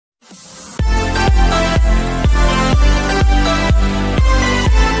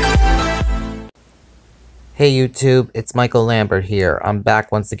Hey YouTube, it's Michael Lambert here. I'm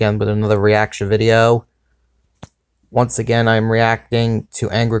back once again with another reaction video. Once again, I'm reacting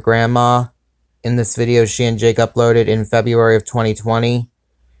to Angry Grandma. In this video, she and Jake uploaded in February of 2020.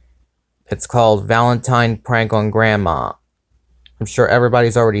 It's called Valentine Prank on Grandma. I'm sure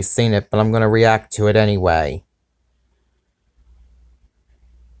everybody's already seen it, but I'm going to react to it anyway.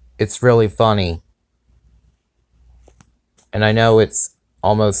 It's really funny. And I know it's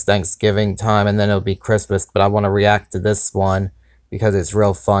almost Thanksgiving time and then it'll be Christmas, but I want to react to this one because it's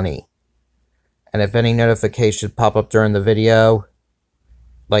real funny. And if any notifications pop up during the video,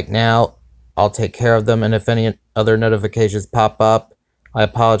 like now, I'll take care of them. And if any other notifications pop up, I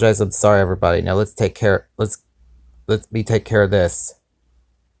apologize. I'm sorry, everybody. Now let's take care. Let's take care of this.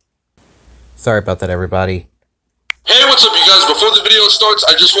 Sorry about that, everybody. Hey, what's up, you guys? Before the video starts,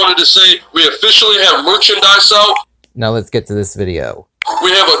 I just wanted to say we officially have merchandise out. Now let's get to this video.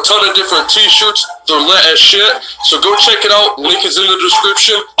 We have a ton of different t-shirts. They're lit as shit, so go check it out. Link is in the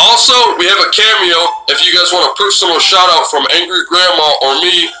description. Also, we have a cameo. If you guys want a personal shout out from Angry Grandma or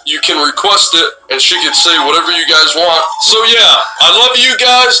me, you can request it and she can say whatever you guys want. So yeah, I love you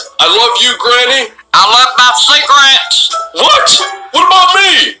guys. I love you, Granny. I love my cigarettes. What? What about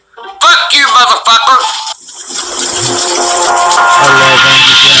me? Fuck you, motherfucker. I love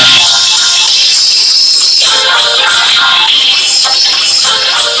Angry Grandma.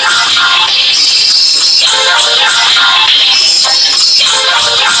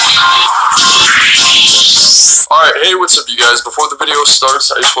 Alright, hey, what's up, you guys? Before the video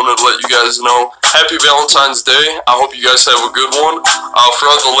starts, I just wanted to let you guys know, happy Valentine's Day. I hope you guys have a good one. For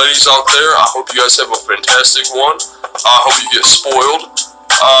all the ladies out there, I hope you guys have a fantastic one. I hope you get spoiled.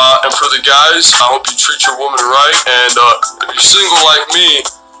 And for the guys, I hope you treat your woman right. And if you're single like me,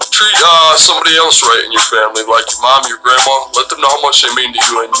 treat somebody else right in your family, like your mom, your grandma. Let them know how much they mean to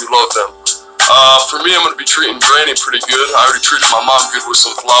you and you love them. For me, I'm going to be treating Granny pretty good. I already treated my mom good with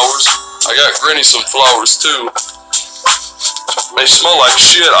some flowers. I got Granny some flowers too. They smell like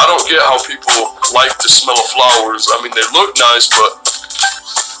shit. I don't get how people like the smell of flowers. I mean, they look nice, but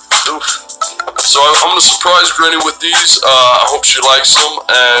oof. So I'm going to surprise Granny with these. I hope she likes them.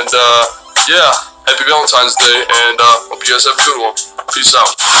 And yeah, happy Valentine's Day. And hope you guys have a good one. Peace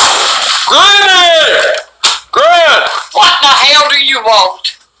out. Granny! Gran! What the hell do you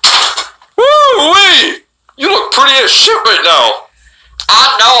want? Woo-wee! You look pretty as shit right now.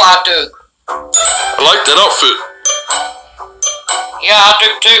 I know I do. I like that outfit. Yeah, I do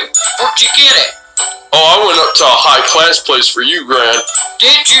too. Where'd you get it? Oh, I went up to a high-class place for you, Gran.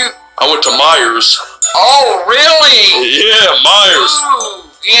 Did you? I went to Myers. Oh, really? Yeah, Myers. Ooh,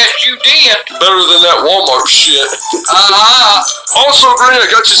 yes, you did. Better than that Walmart shit. Also, Granny, I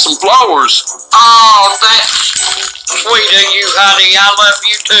got you some flowers. Oh, that's sweet of you, honey. I love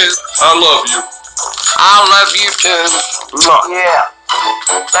you too. I love you. I love you too. Mwah. Yeah.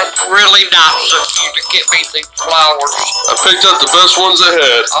 That's really nice of you to get me these flowers. I picked out the best ones I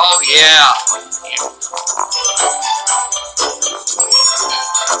had. Oh, yeah.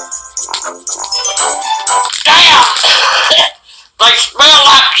 Damn! They smell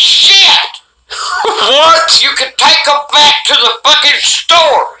like shit! What? You can take them back to the fucking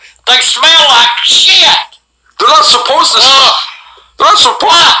store. They smell like shit. They're not supposed to smell.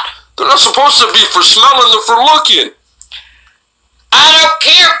 They're not supposed to be for smelling, they're for looking. I don't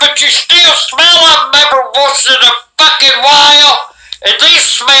care, but you still smell them every once in a fucking while. And these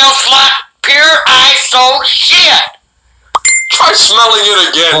smells like pure ice old shit. Try smelling it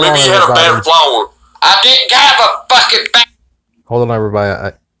again. Hold Maybe on, you had everybody. a bad flower. I didn't have a fucking bad Hold on,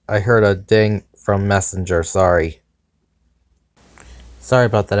 everybody. I heard a ding from Messenger. Sorry. Sorry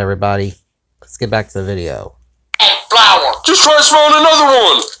about that, everybody. Let's get back to the video. flower. Just try smelling another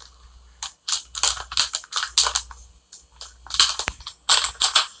one.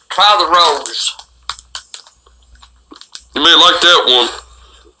 Try the rose. You may like that one.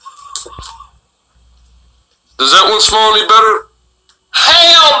 Does that one smell any better?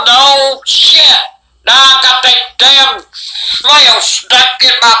 Hell no! Shit! Now I got that damn smell stuck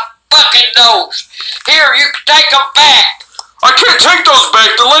in my fucking nose. Here, you can take them back. I can't take those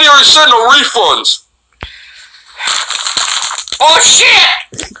back. The lady already said no refunds. Oh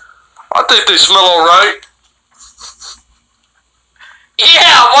shit! I think they smell alright.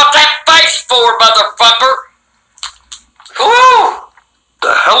 Yeah, what that face for, motherfucker? Woo! The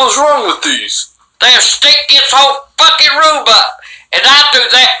hell is wrong with these? They'll stick this whole fucking room up. And I do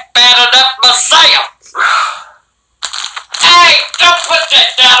that bad enough myself. Hey, don't put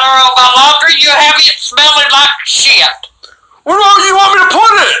that down there on my laundry. You have it smelling like shit. Where do you want me to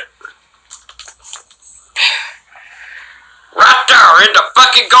put it? Right there in the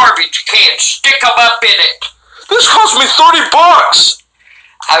fucking garbage garbage can, stick them up in it. This cost me $30.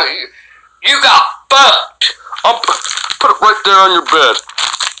 You got fucked. Put it right there on your bed.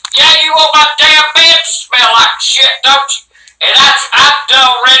 Yeah, you want my damn bed to smell like shit, don't you? And I've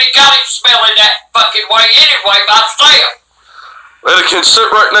already got it smelling that fucking way anyway myself. And it can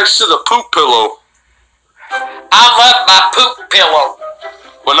sit right next to the poop pillow. I love my poop pillow.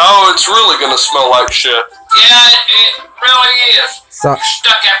 But now it's really gonna smell like shit. Yeah, it really is. So,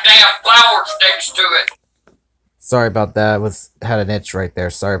 Stuck that damn flowers next to it. sorry about that. Had an itch right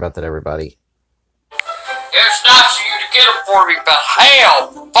there. Sorry about that, everybody. It's nice of you to get them for me, but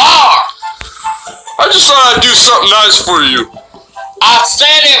hell, far. I just thought I'd do something nice for you. I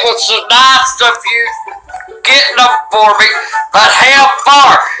said it was so nice of you getting them for me, but hell,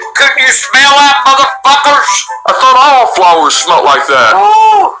 far. Couldn't you smell that, motherfuckers? I thought all flowers smelled like that.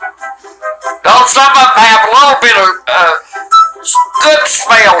 Ooh. Don't some of them have a little bit of good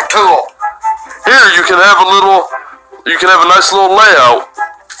smell to them? Here, you can have a nice little layout.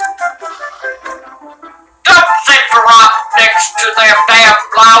 Don't sit right next to them damn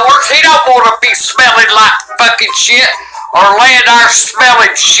flowers. He don't want to be smelling like fucking shit or laying there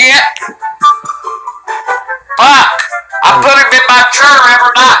smelling shit. Fuck. I put him in my chair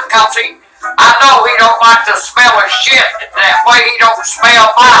every night because I know he don't like the smell of shit. That way he don't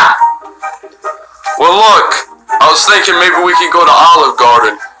smell mine. Well, look, I was thinking maybe we could go to Olive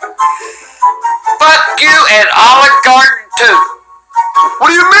Garden. Fuck you and Olive Garden too. What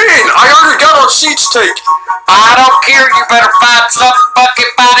do you mean? I already got our seats taken. I don't care, you better find some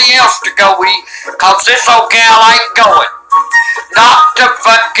fucking body else to go with, cause this old gal ain't going. Not to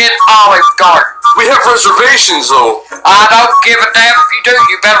fucking Olive Garden. We have reservations, though. I don't give a damn if you do,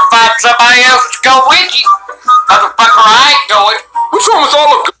 you better find somebody else to go with you. Motherfucker, I ain't going. What's wrong with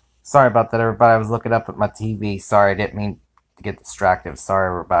Olive Garden? Sorry about that, everybody. I was looking up at my TV. Sorry, I didn't mean to get distracted. Sorry,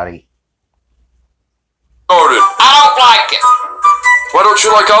 everybody. I don't like it. Why don't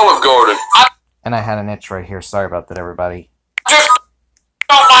you like Olive Garden? And I had an itch right here. Sorry about that, everybody. Just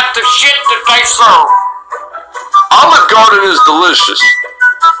don't like the shit that they serve. Olive Garden is delicious.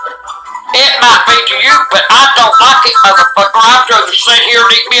 It might be to you, but I don't like it, motherfucker. I'd rather sit here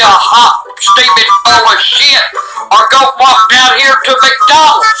and eat me a hot, steaming bowl of shit, or go walk down here to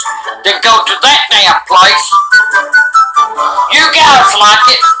McDonald's than go to that damn place. You guys like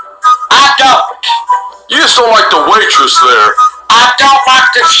it. I don't. You just don't like the waitress there. I don't like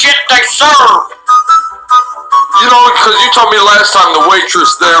the shit they serve. You know, because you told me last time the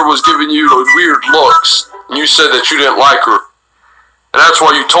waitress there was giving you the weird looks, and you said that you didn't like her. And that's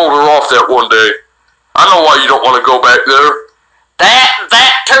why you told her off that one day. I know why you don't want to go back there.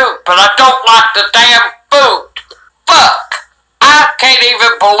 That too, but I don't like the damn food. Fuck. I can't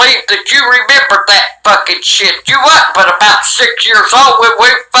even believe that you remember that fucking shit. You wasn't but about 6 years old when we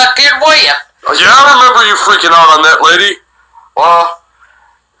fucking went. Yeah, I remember you freaking out on that lady. Well,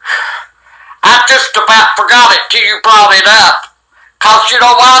 I just about forgot it till you brought it up. Cause you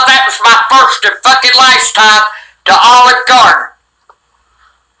know why? That was my first and fucking last time to Olive Garden.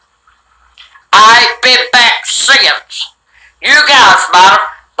 I ain't been back since. You guys might have,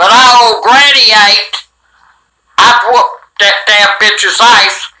 but our old granny ain't. I'd whoop that damn bitch's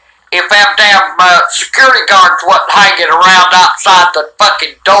ass if them damn security guards wasn't hanging around outside the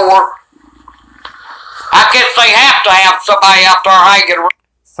fucking door. I guess they have to have somebody out there hanging around.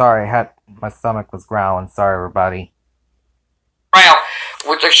 Sorry, my stomach was growling. Sorry, everybody.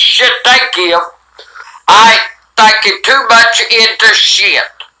 With the shit they give. I ain't thinking too much into shit.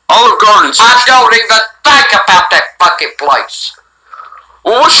 Olive Garden. I don't even think about that fucking place.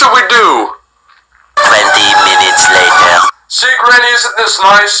 Well, what should we do? 20 minutes later. See, Granny, isn't this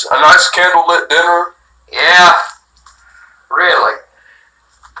nice? A nice candlelit dinner? Yeah, really.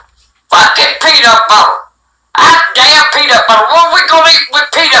 Fucking peanut butter. Hot damn peanut butter. What are we gonna eat with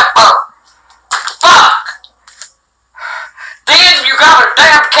peanut butter? Fuck. Then you got a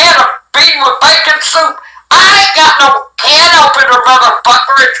damn can of bean with bacon soup. I ain't got no can opener,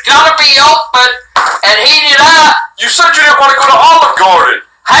 motherfucker. It's gotta be open and heated up. You said you didn't want to go to Olive Garden.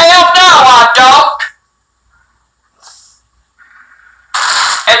 Hell no, I don't.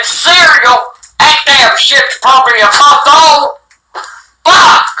 And cereal, that damn shit's probably a month old.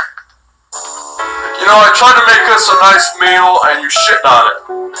 Fuck. You know, I tried to make us a nice meal and you shitting on it.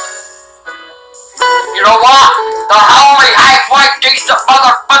 You know what? The only halfway decent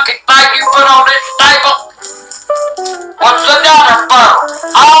motherfucking thing you put on this table was the Nutter Butter.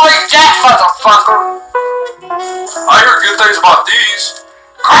 I'll eat that motherfucker. I hear good things about these.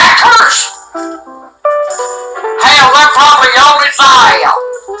 Crackers! Hell, they're probably old as I am.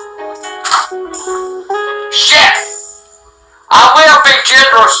 Shit! I will be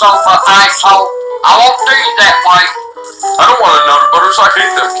generous of an asshole. I won't do you that way. I don't want a nut butters. I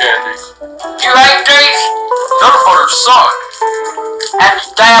hate them candies. You hate these? Nut butters suck.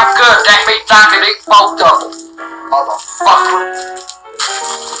 That's damn good. That means I can eat both of them. Motherfucker.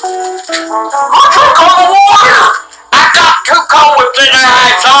 I took all the water. I got 2 colas in there,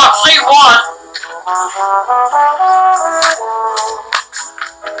 asshole. I see one.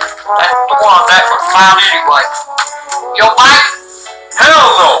 That's the one that was found anyway. You bite? Hell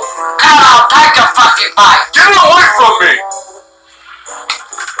no. Come on, take a fucking bite. Get it away from me.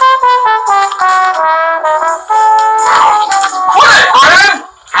 Quit it, man.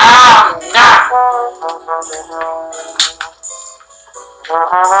 No.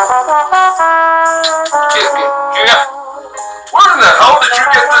 Yeah. Where in the hell did you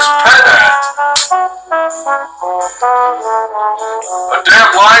get this pen at? A damn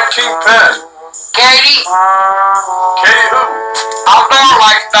Lion King pen. Katie, Katie who? I'm down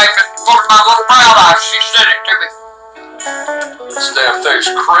like David. Go to my little brown eye. She said it to me. This damn thing's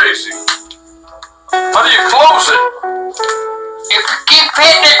crazy. How do you close it? If you keep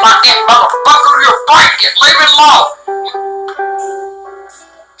hitting it like that, motherfucker, you'll break it. Leave it alone.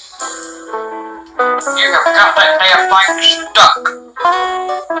 You have got that damn thing stuck.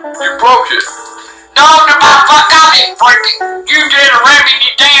 You broke it. No, the motherfucker, I didn't break it. You did ramming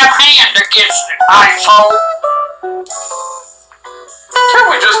your damn hand against it, asshole. Can't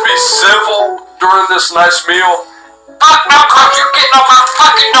we just be civil during this nice meal? Fuck no, cause you're getting on my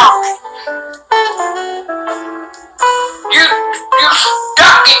fucking nerves. You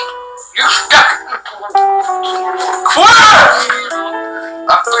stuck it. You stuck it. Quit!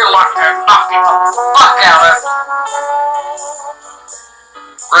 I feel like I'm knocking the fuck out of it.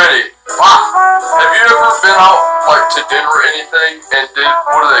 Randy, What? have you ever been out like to dinner or anything and did,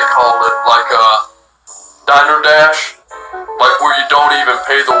 what do they call it, like a diner dash? Like where you don't even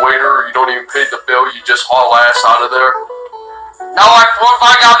pay the waiter, you don't even pay the bill, you just haul ass out of there? No, that's one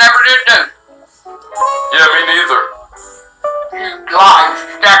thing I never did do. Yeah, me neither. You lying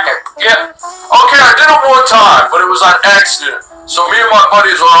stacker. Yeah. Okay, I did it one time, but it was on accident. So me and my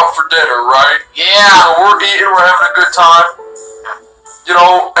buddies are out for dinner, right? Yeah. So we're eating, we're having a good time. You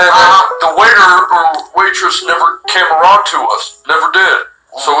know, and then the waiter or waitress never came around to us. Never did.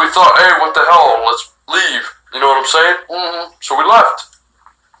 So we thought, hey, what the hell? Let's leave. You know what I'm saying? Mm-hmm. So we left.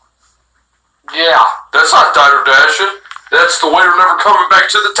 Yeah. That's not diner dashing. That's the waiter never coming back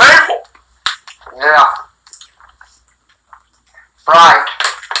to the table. Yeah. Right.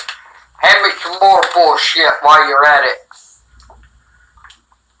 Hand me some more bullshit while you're at it.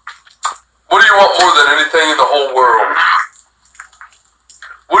 What do you want more than anything in the whole world?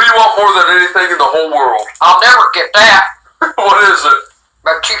 What do you want more than anything in the whole world? I'll never get that. What is it?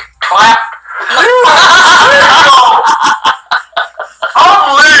 But you clapped.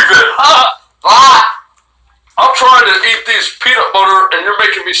 I'm leaving. What? I'm trying to eat these peanut butter and you're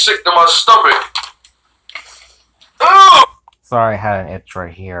making me sick to my stomach. Ugh! Sorry, I had an itch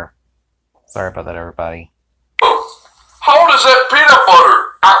right here. Sorry about that, everybody. How old is that peanut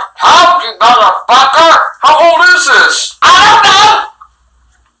butter? I told you, motherfucker. How old is this? I don't know.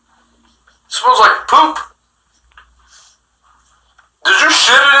 It smells like poop. Did you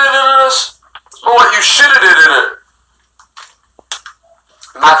shit it in this? It smells like you shitted it in it.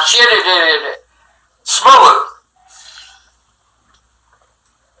 I shitted it in it. Smell it.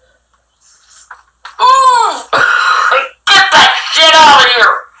 Ooh. Get that shit out of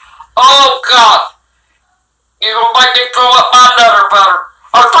here. Oh, God. You're gonna make me throw up my nutter butter.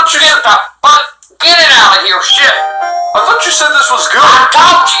 I thought you said Get it out of here, shit. I thought you said this was good. I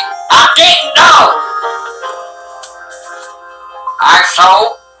told you. I didn't know.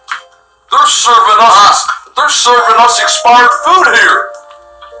 Asshole. They're serving us expired food here.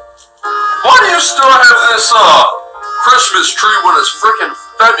 Why do you still have this Christmas tree when it's freaking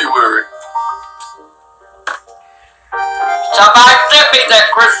February? Somebody sent me that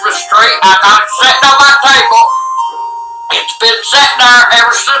Christmas tree. I got it sitting on my table. It's been sitting there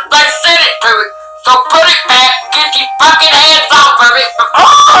ever since they sent it to me. So put it back. Get your fucking hands off of it.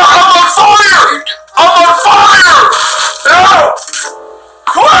 I'm on fire! I'm on fire! No!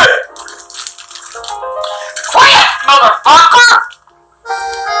 Quit! Quit, motherfucker!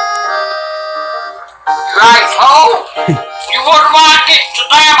 You asshole! You wonder why I get so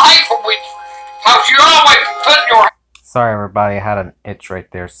damn hateful with you. Cause you always put your Sorry, everybody, I had an itch right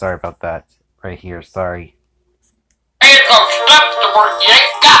there. Sorry about that. Right here, sorry. hands on stuff to where you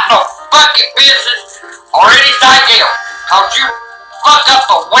ain't got no fucking business or anything else. Cause you fuck up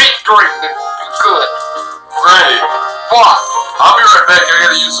a wet dream if you could. Randy, What? I'll be right back. I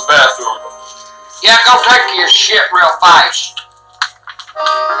gotta use the bathroom. Yeah, go take your shit real fast.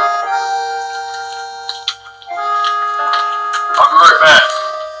 I'll be right back.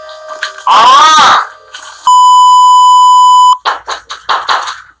 Ah!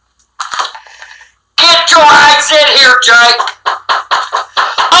 Get your ass in here, Jake.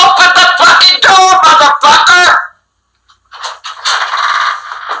 Open the fucking door, motherfucker.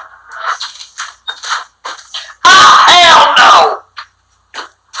 Oh, hell no.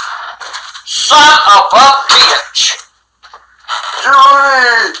 Son of a bitch.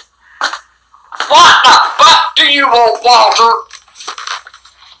 Julie! What the fuck do you want, Walter?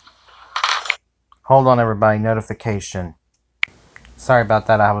 Hold on, everybody. Notification. Sorry about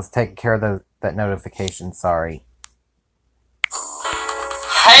that. I was taking care of that notification. Sorry.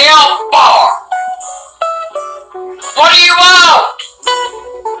 Hell bar. What do you want?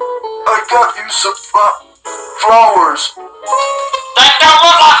 I got you some flowers. That don't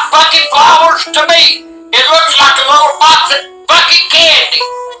look like fucking flowers to me. It looks like a little box of fucking candy.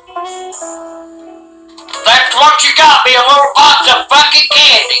 That's what you got me, a little box of fucking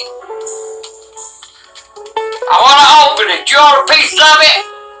candy. I want to open it. You want a piece of it?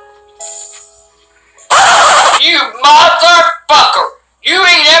 You motherfucker. You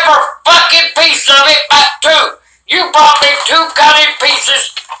eat every fucking piece of it back too. You brought me 2 cutting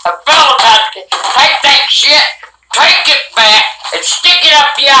pieces of Valentine cake. Take that shit, take it back, and stick it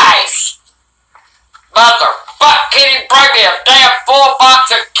up your ass. Motherfucker, can you bring me a damn full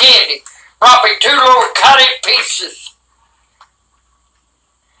box of candy? Brought me 2 little cutting pieces.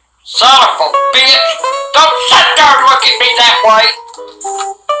 Son of a bitch. Don't sit there and look at me that way.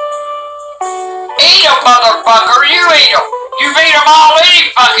 Eat 'em, motherfucker. You eat 'em. You've eat 'em all any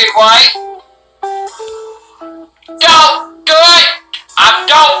fucking way. Don't do it. I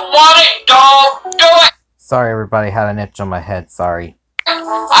don't want it. Don't do it. Sorry, everybody. Had an itch on my head. Sorry.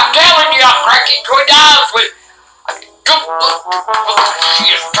 I'm telling you, I'm cracking twin eyes with.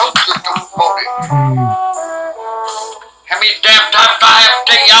 How many damn times do I have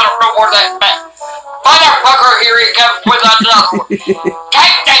to tell you? I don't know where that motherfucker, here he comes with another one.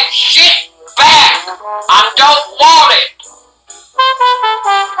 Take that shit back. I don't want it.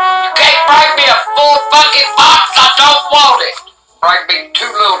 You can't bring me a full fucking box. I don't want it. Bring me 2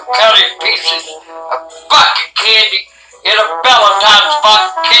 little cutting pieces of fucking candy in a Valentine's box.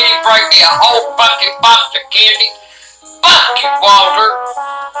 Can you bring me a whole fucking box of candy? Fuck you, Walter.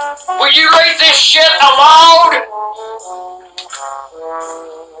 Will you leave this shit alone?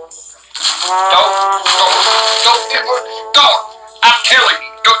 Don't ever start. I'm telling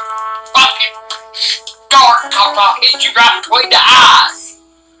you, don't fucking start, cause I'll hit you right between the eyes.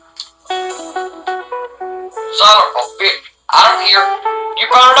 Son of a bitch. I don't hear. You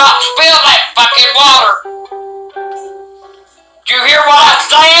better not spill that fucking water. Did you hear what I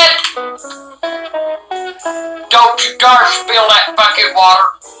said? Don't you dare spill that fucking water.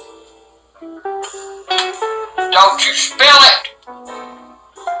 Don't you spill it.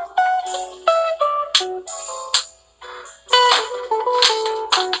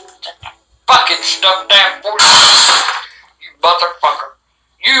 Fucking stuff down for you, motherfucker.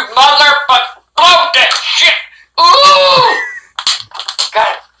 You motherfucker. Blow that shit. Ooh! Got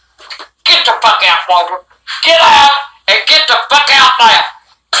it. Get the fuck out, Walter. Get out and get the fuck out now.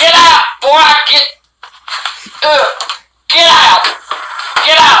 Get out before I get. Get out.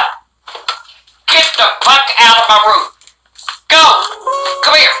 Get out. Get the fuck out of my room. Go.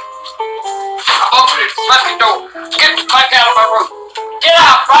 Come here. I'm opening the fucking door. Get the fuck out of my room. Get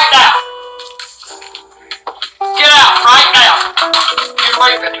out right now. Get out right now. You're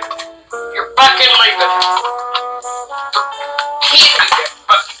leaving. You're fucking leaving. Candy, that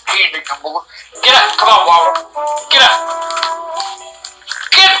fucking candy, come on. Get up. Come on, Walter. Get up.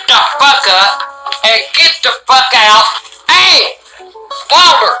 Get the fuck up and get the fuck out. Hey,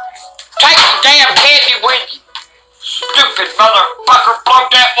 Walter, take the damn candy with you. Stupid motherfucker, blow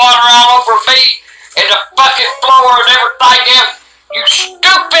that water all over me and the fucking floor and everything else. You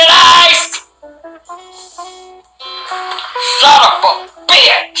stupid ass. Son of a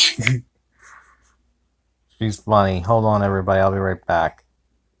bitch! She's funny. Hold on, everybody. I'll be right back.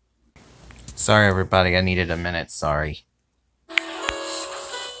 Sorry, everybody. I needed a minute. Sorry.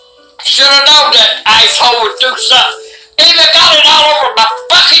 Should have known that asshole would do something. Even got it all over my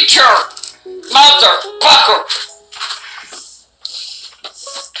fucking shirt. Motherfucker.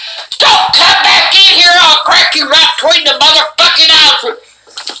 Don't come back in here. I'll crack you right between the motherfucking eyes.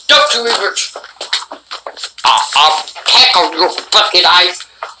 Don't you even... I'll tackle your fucking eyes.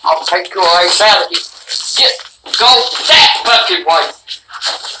 I'll take your eyes out of you. Just go that fucking way.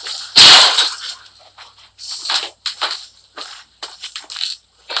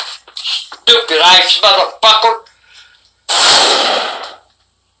 Stupid ass motherfucker.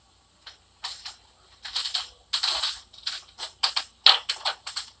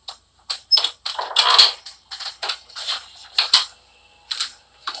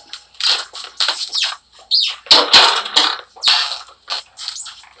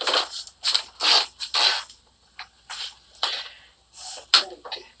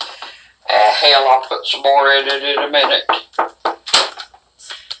 Hell, I'll put some more in it in a minute.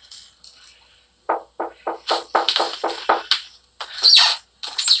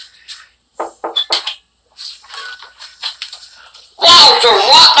 Walter,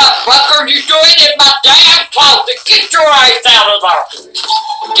 what the fuck are you doing in my damn closet? Get your ass out of there!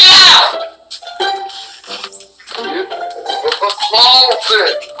 Get out! You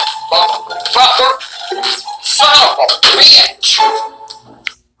closet, motherfucker! Son of a bitch!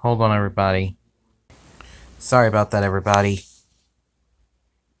 Hold on, everybody. Sorry about that, everybody.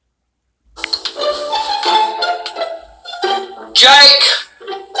 Jake,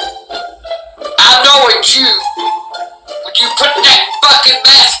 I know it's you. When you put that fucking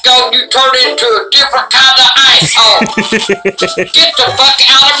mask on, you turn into a different kind of asshole. Get the fuck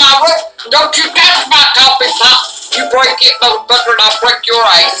out of my room. Don't you touch my coffee pot. You break it, motherfucker, and I'll break your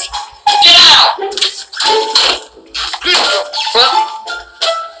ass. Get out. Get the fuck.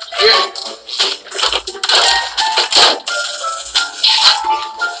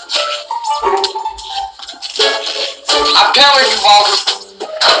 I'm telling you, Walter,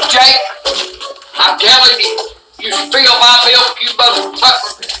 Jake, I'm telling you, you spill my milk, you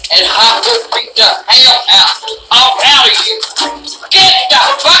motherfucker, and I will beat the hell out of you. Get the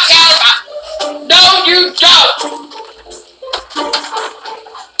fuck out of my... No, you don't.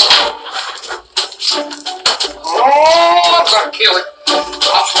 Oh, I'm gonna kill him.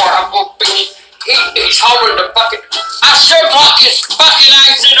 I swear I'm gonna beat him. He's holding the fucking... I should lock his fucking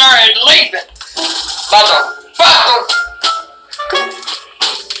ass in there and leave it. Motherfucker.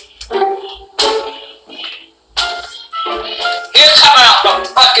 He'll come out in a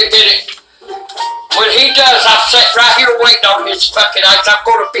fucking minute. When he does, I'm sitting right here waiting on his fucking ass. I'm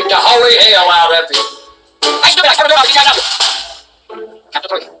gonna beat the holy hell out of him. I should have Captain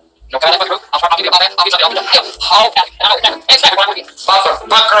 3. No, I'll give you my man. I'll give you the hell. Oh, exactly what I'm looking.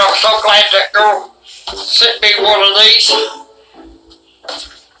 Motherfucker, I'm so glad that girl sent me one of these.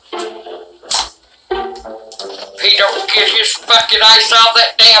 If he don't get his fucking ice out of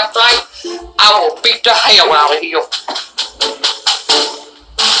that damn thing, I will beat the hell out of him.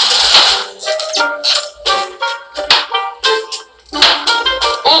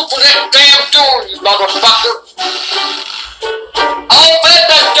 Open that damn door, you motherfucker. Open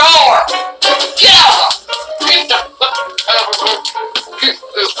the door! Get out! Get the fuck out of here!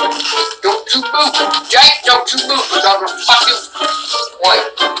 Don't you move! Jake, don't you move! Motherfucker! Wait.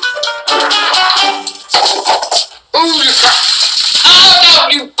 Ooh, you crap! Oh no,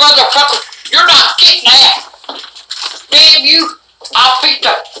 you motherfucker! You're not getting that! Damn you! I'll beat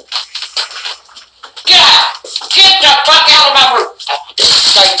the... Get out! Get the fuck out of my room!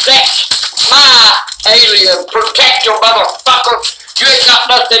 That's my alien protector, motherfucker! You ain't got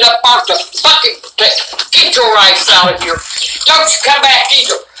nothing up on to fucking protect. Get your ass out of here. Don't you come back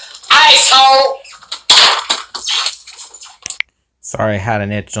either, asshole! Sorry, I had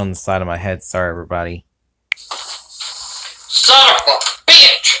an itch on the side of my head. Sorry, everybody. Son of a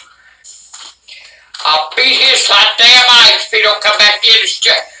bitch! I'll beat his hot damn ass if he don't come back in his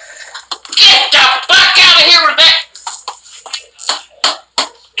chair. Get the fuck out of here with that!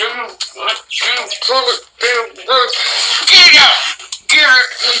 Get up! Get it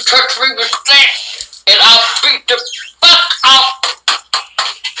and touch me with that, and I'll beat the fuck out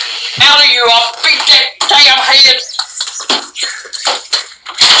of you. I'll beat that damn head.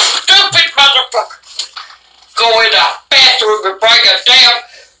 Stupid motherfucker. Go in the bathroom and bring a damn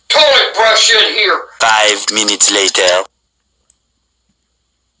toilet brush in here. 5 minutes later.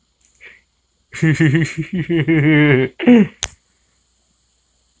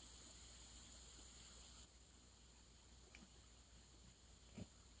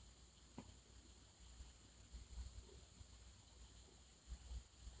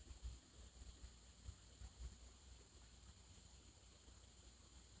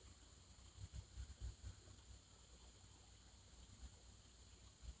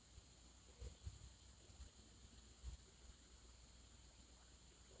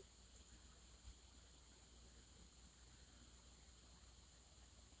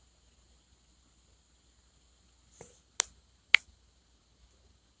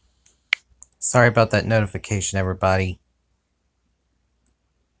 Sorry about that notification, everybody.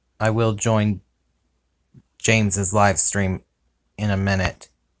 I will join James's live stream in a minute.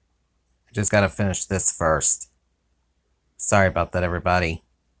 I just gotta finish this first. Sorry about that, everybody.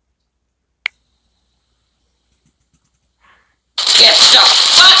 Get the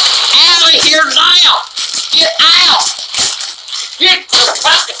fuck out of here now! Get out! Get the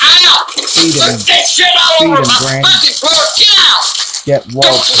fuck out! out! Feed him. Look that shit all Feed over him, my Granny. fucking floor! Get out! Get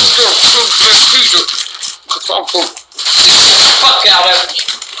woke. Fuck out of it.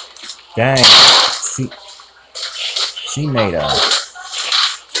 Dang. She made a...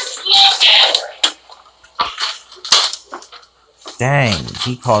 Dang,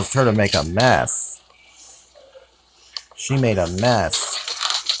 he caused her to make a mess. She made a mess.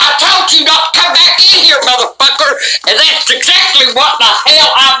 I told you not to come back in here, motherfucker, and that's exactly what the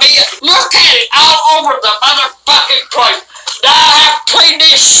hell I did. Look at it all over the motherfucking place. Now I have to clean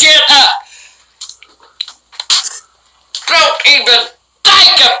this shit up. Don't even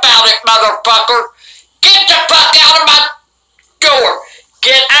think about it, motherfucker. Get the fuck out of my door.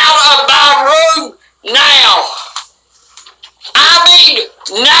 Get out of my room now. I mean,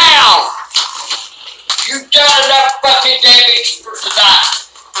 now! You've done enough fucking damage for tonight.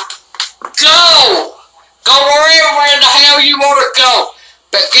 Go! Go wherever in the hell you want to go.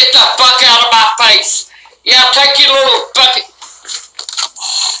 But get the fuck out of my face. Yeah, take your little fucking...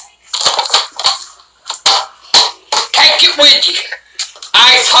 Take it with you,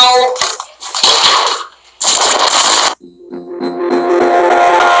 asshole.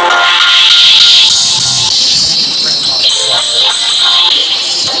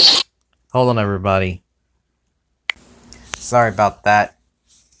 Hold on, everybody. Sorry about that.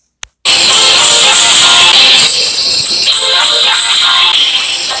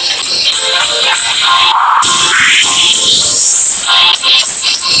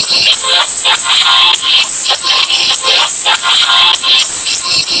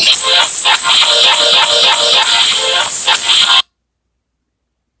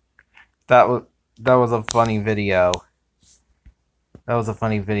 That was a funny video. That was a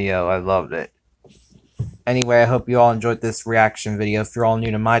funny video. I loved it. Anyway, I hope you all enjoyed this reaction video. If you're all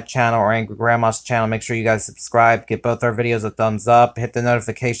new to my channel or Angry Grandma's channel, make sure you guys subscribe. Give both our videos a thumbs up. Hit the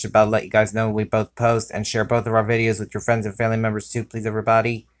notification bell to let you guys know when we both post. And share both of our videos with your friends and family members too, please,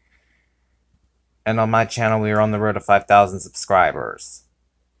 everybody. And on my channel, we are on the road to 5,000 subscribers.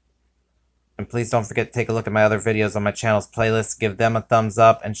 And please don't forget to take a look at my other videos on my channel's playlist. Give them a thumbs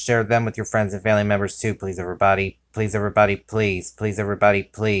up and share them with your friends and family members too, please, everybody. Please, everybody, please. Please, everybody,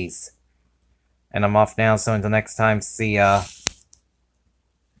 please. And I'm off now, so until next time, see ya.